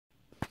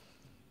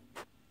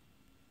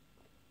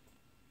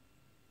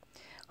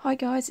Hi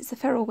guys, it's the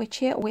Feral Witch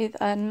here with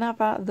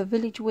another The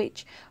Village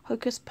Witch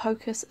Hocus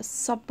Pocus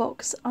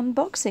sub-box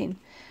unboxing.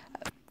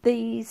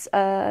 These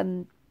are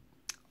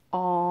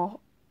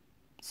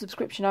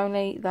subscription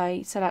only,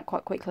 they sell out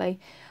quite quickly.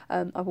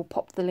 I will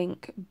pop the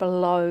link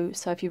below,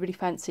 so if you really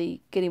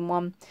fancy getting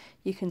one,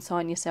 you can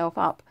sign yourself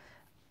up.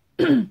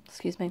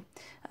 Excuse me.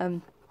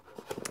 So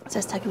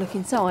let's take a look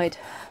inside.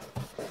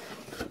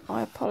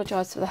 I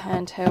apologise for the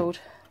handheld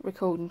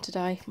recording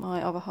today.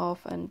 My other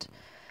half and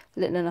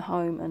Little are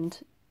home and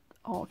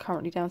are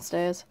currently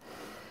downstairs.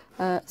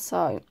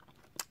 So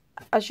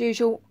as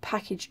usual,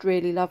 packaged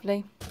really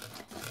lovely.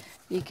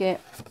 You get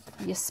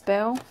your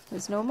spell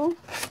as normal. You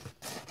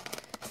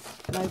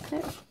can open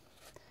it.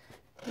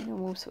 The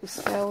normal sort of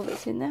spell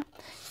that's in there.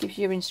 Gives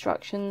you your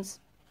instructions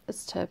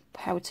as to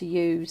how to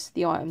use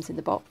the items in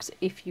the box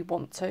if you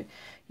want to.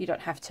 You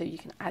don't have to, you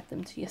can add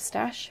them to your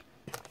stash.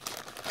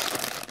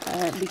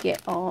 We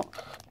get our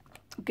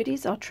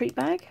goodies, our treat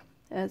bag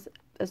as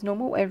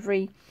normal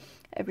every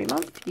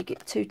month. You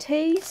get 2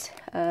 teas.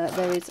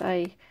 There is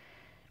a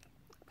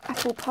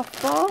apple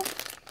puff bar,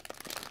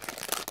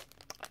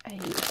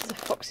 this is a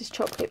Fox's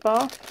chocolate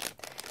bar,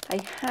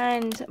 a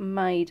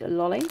handmade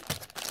lolly,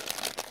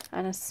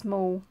 and a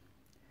small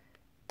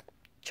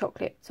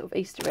chocolate sort of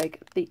Easter egg.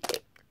 The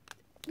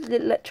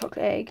little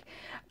chocolate egg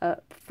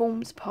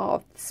forms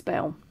part of the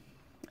spell,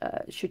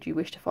 should you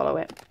wish to follow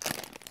it.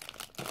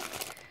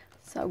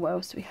 So what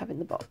else do we have in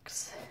the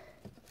box?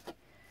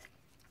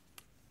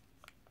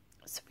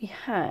 So we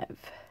have,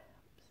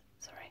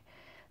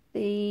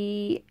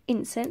 the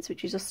incense,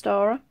 which is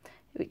Ostara,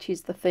 which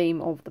is the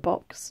theme of the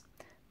box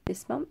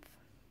this month.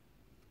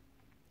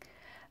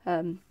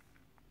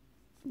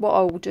 What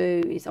I will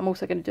do is, I'm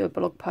also going to do a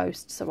blog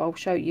post, so I'll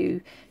show you,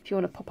 if you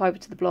want to pop over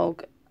to the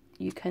blog,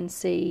 you can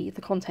see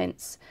the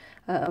contents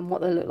and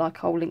what they look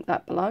like. I'll link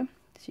that below.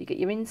 So you get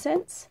your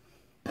incense.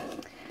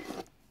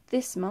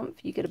 This month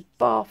you get a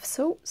bath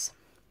salts.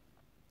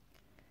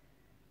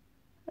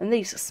 And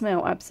these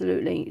smell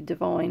absolutely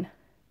divine.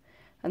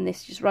 And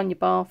this, just run your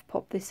bath,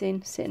 pop this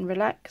in, sit and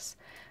relax.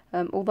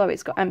 Although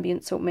it's got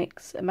ambient salt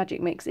mix, a magic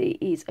mix, it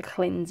is a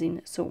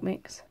cleansing salt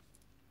mix.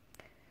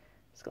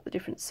 It's got the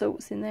different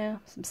salts in there,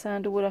 some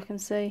sandalwood I can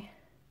see.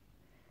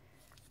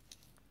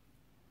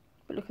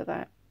 But look at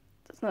that,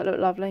 doesn't that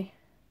look lovely?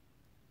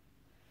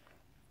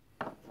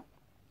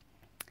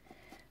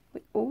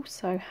 We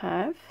also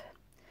have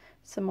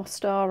some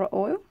Ostara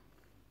oil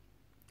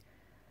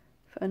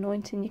for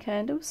anointing your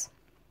candles.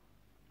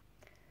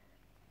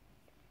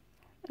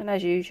 And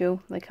as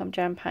usual, they come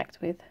jam-packed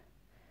with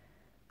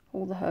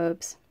all the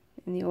herbs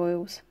in the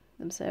oils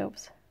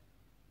themselves.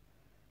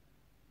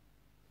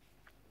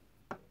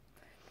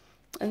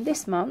 And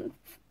this month,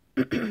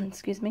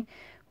 excuse me,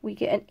 we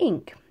get an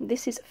ink.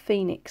 This is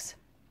Phoenix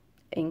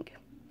ink.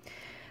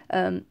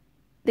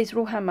 These are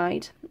all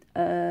handmade.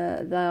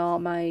 They are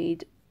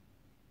made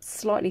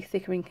slightly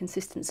thicker in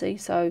consistency,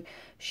 so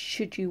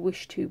should you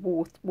wish to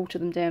water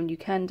them down, you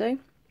can do.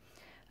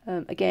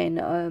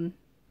 Again,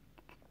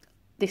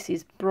 this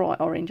is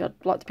bright orange. I'd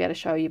like to be able to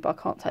show you, but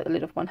I can't take the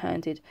lid off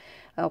one-handed.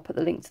 I'll put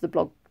the link to the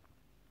blog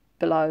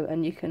below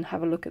and you can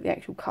have a look at the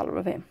actual colour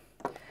of it.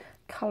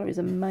 Colour is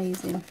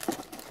amazing.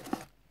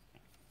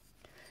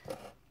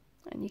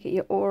 And you get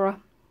your aura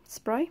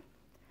spray,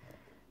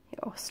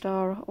 your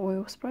Ostara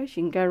oil spray. So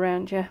you can go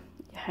around your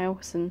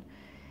house and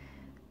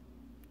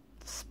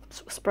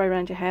spray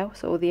around your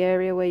house or the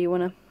area where you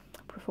want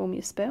to perform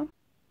your spell.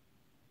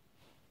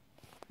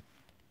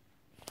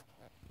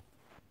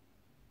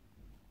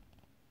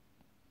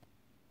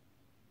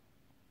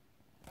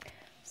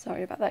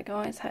 Sorry about that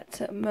guys, had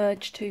to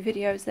merge 2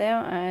 videos there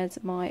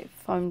as my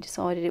phone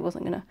decided it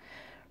wasn't going to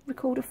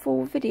record a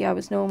full video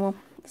as normal.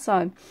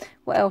 So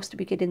what else do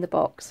we get in the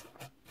box?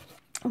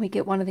 We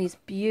get one of these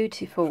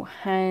beautiful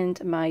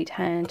handmade,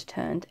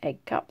 hand-turned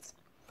egg cups.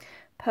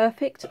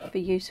 Perfect for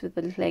use with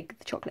the little egg,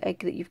 the chocolate egg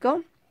that you've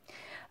got.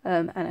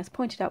 And as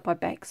pointed out by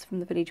Bex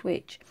from the Village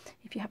Witch,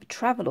 if you have a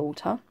travel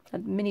altar, a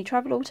mini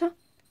travel altar,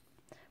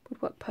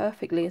 would work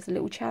perfectly as a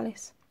little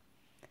chalice.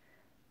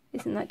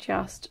 Isn't that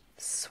just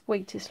the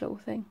sweetest little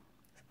thing?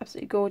 It's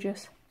absolutely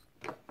gorgeous.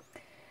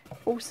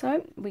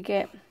 Also, we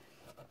get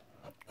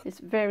this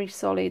very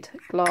solid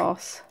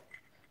glass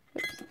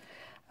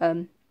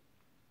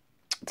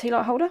tea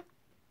light holder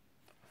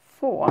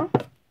for,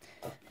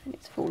 and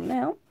it's fallen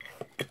out,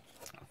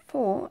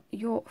 for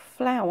your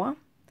flower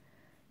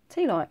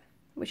tea light,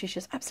 which is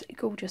just absolutely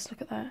gorgeous.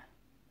 Look at that.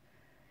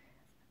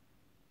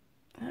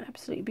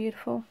 Absolutely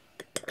beautiful.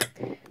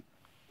 And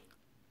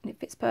it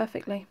fits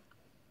perfectly.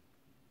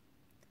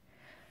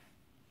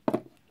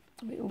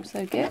 We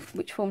also get,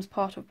 which forms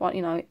part of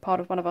one, part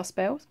of one of our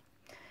spells,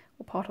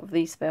 or part of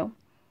the spell,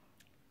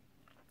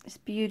 this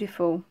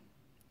beautiful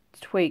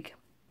twig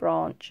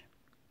branch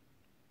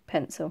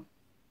pencil.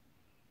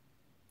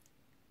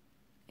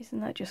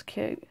 Isn't that just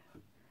cute?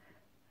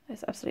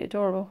 It's absolutely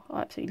adorable. I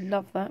absolutely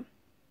love that.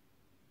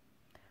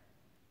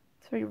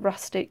 It's very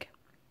rustic.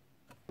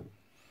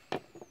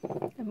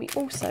 And we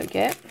also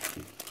get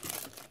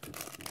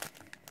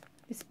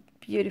this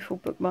beautiful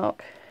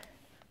bookmark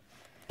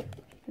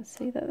can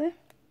see that there.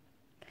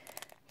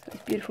 It's got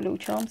this beautiful little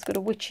charm. It's got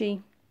a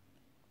witchy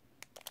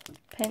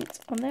pent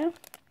on there.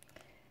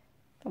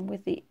 And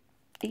with the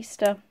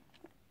Easter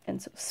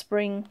and sort of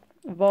spring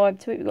vibe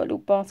to it, we've got a little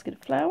basket of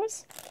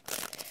flowers.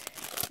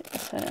 I'll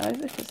turn it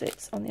over because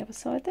it's on the other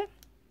side there.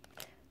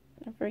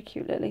 A very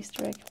cute little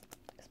Easter egg.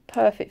 It's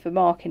perfect for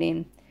marking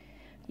in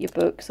your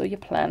books or your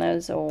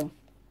planners or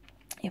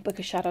your book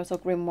of shadows or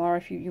grimoire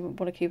if you want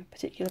to keep a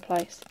particular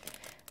place.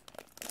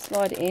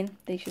 Slide it in,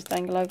 these just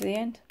dangle over the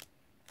end.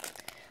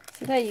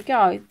 So there you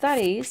go, that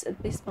is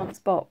this month's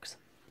box.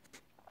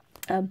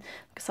 Like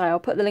I say, I'll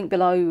put the link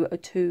below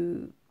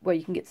to where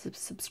you can get the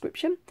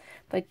subscription.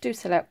 They do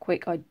sell out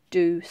quick. I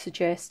do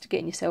suggest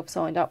getting yourself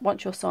signed up.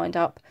 Once you're signed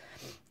up,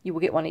 you will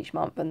get one each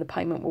month and the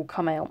payment will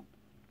come out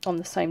on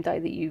the same day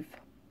that you've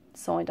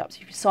signed up.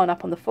 So if you sign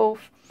up on the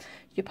 4th,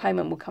 your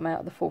payment will come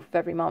out the 4th of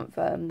every month.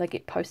 They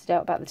get posted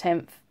out about the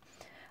 10th,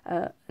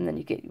 and then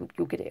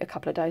you'll get it a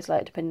couple of days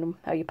later, depending on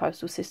how your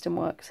postal system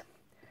works.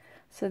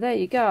 So there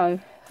you go,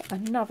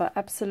 another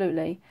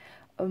absolutely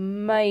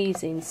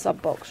amazing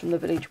sub box from the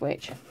Village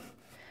Witch.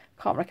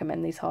 Can't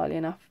recommend these highly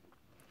enough.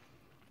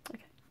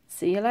 Okay.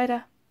 See you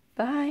later.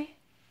 Bye.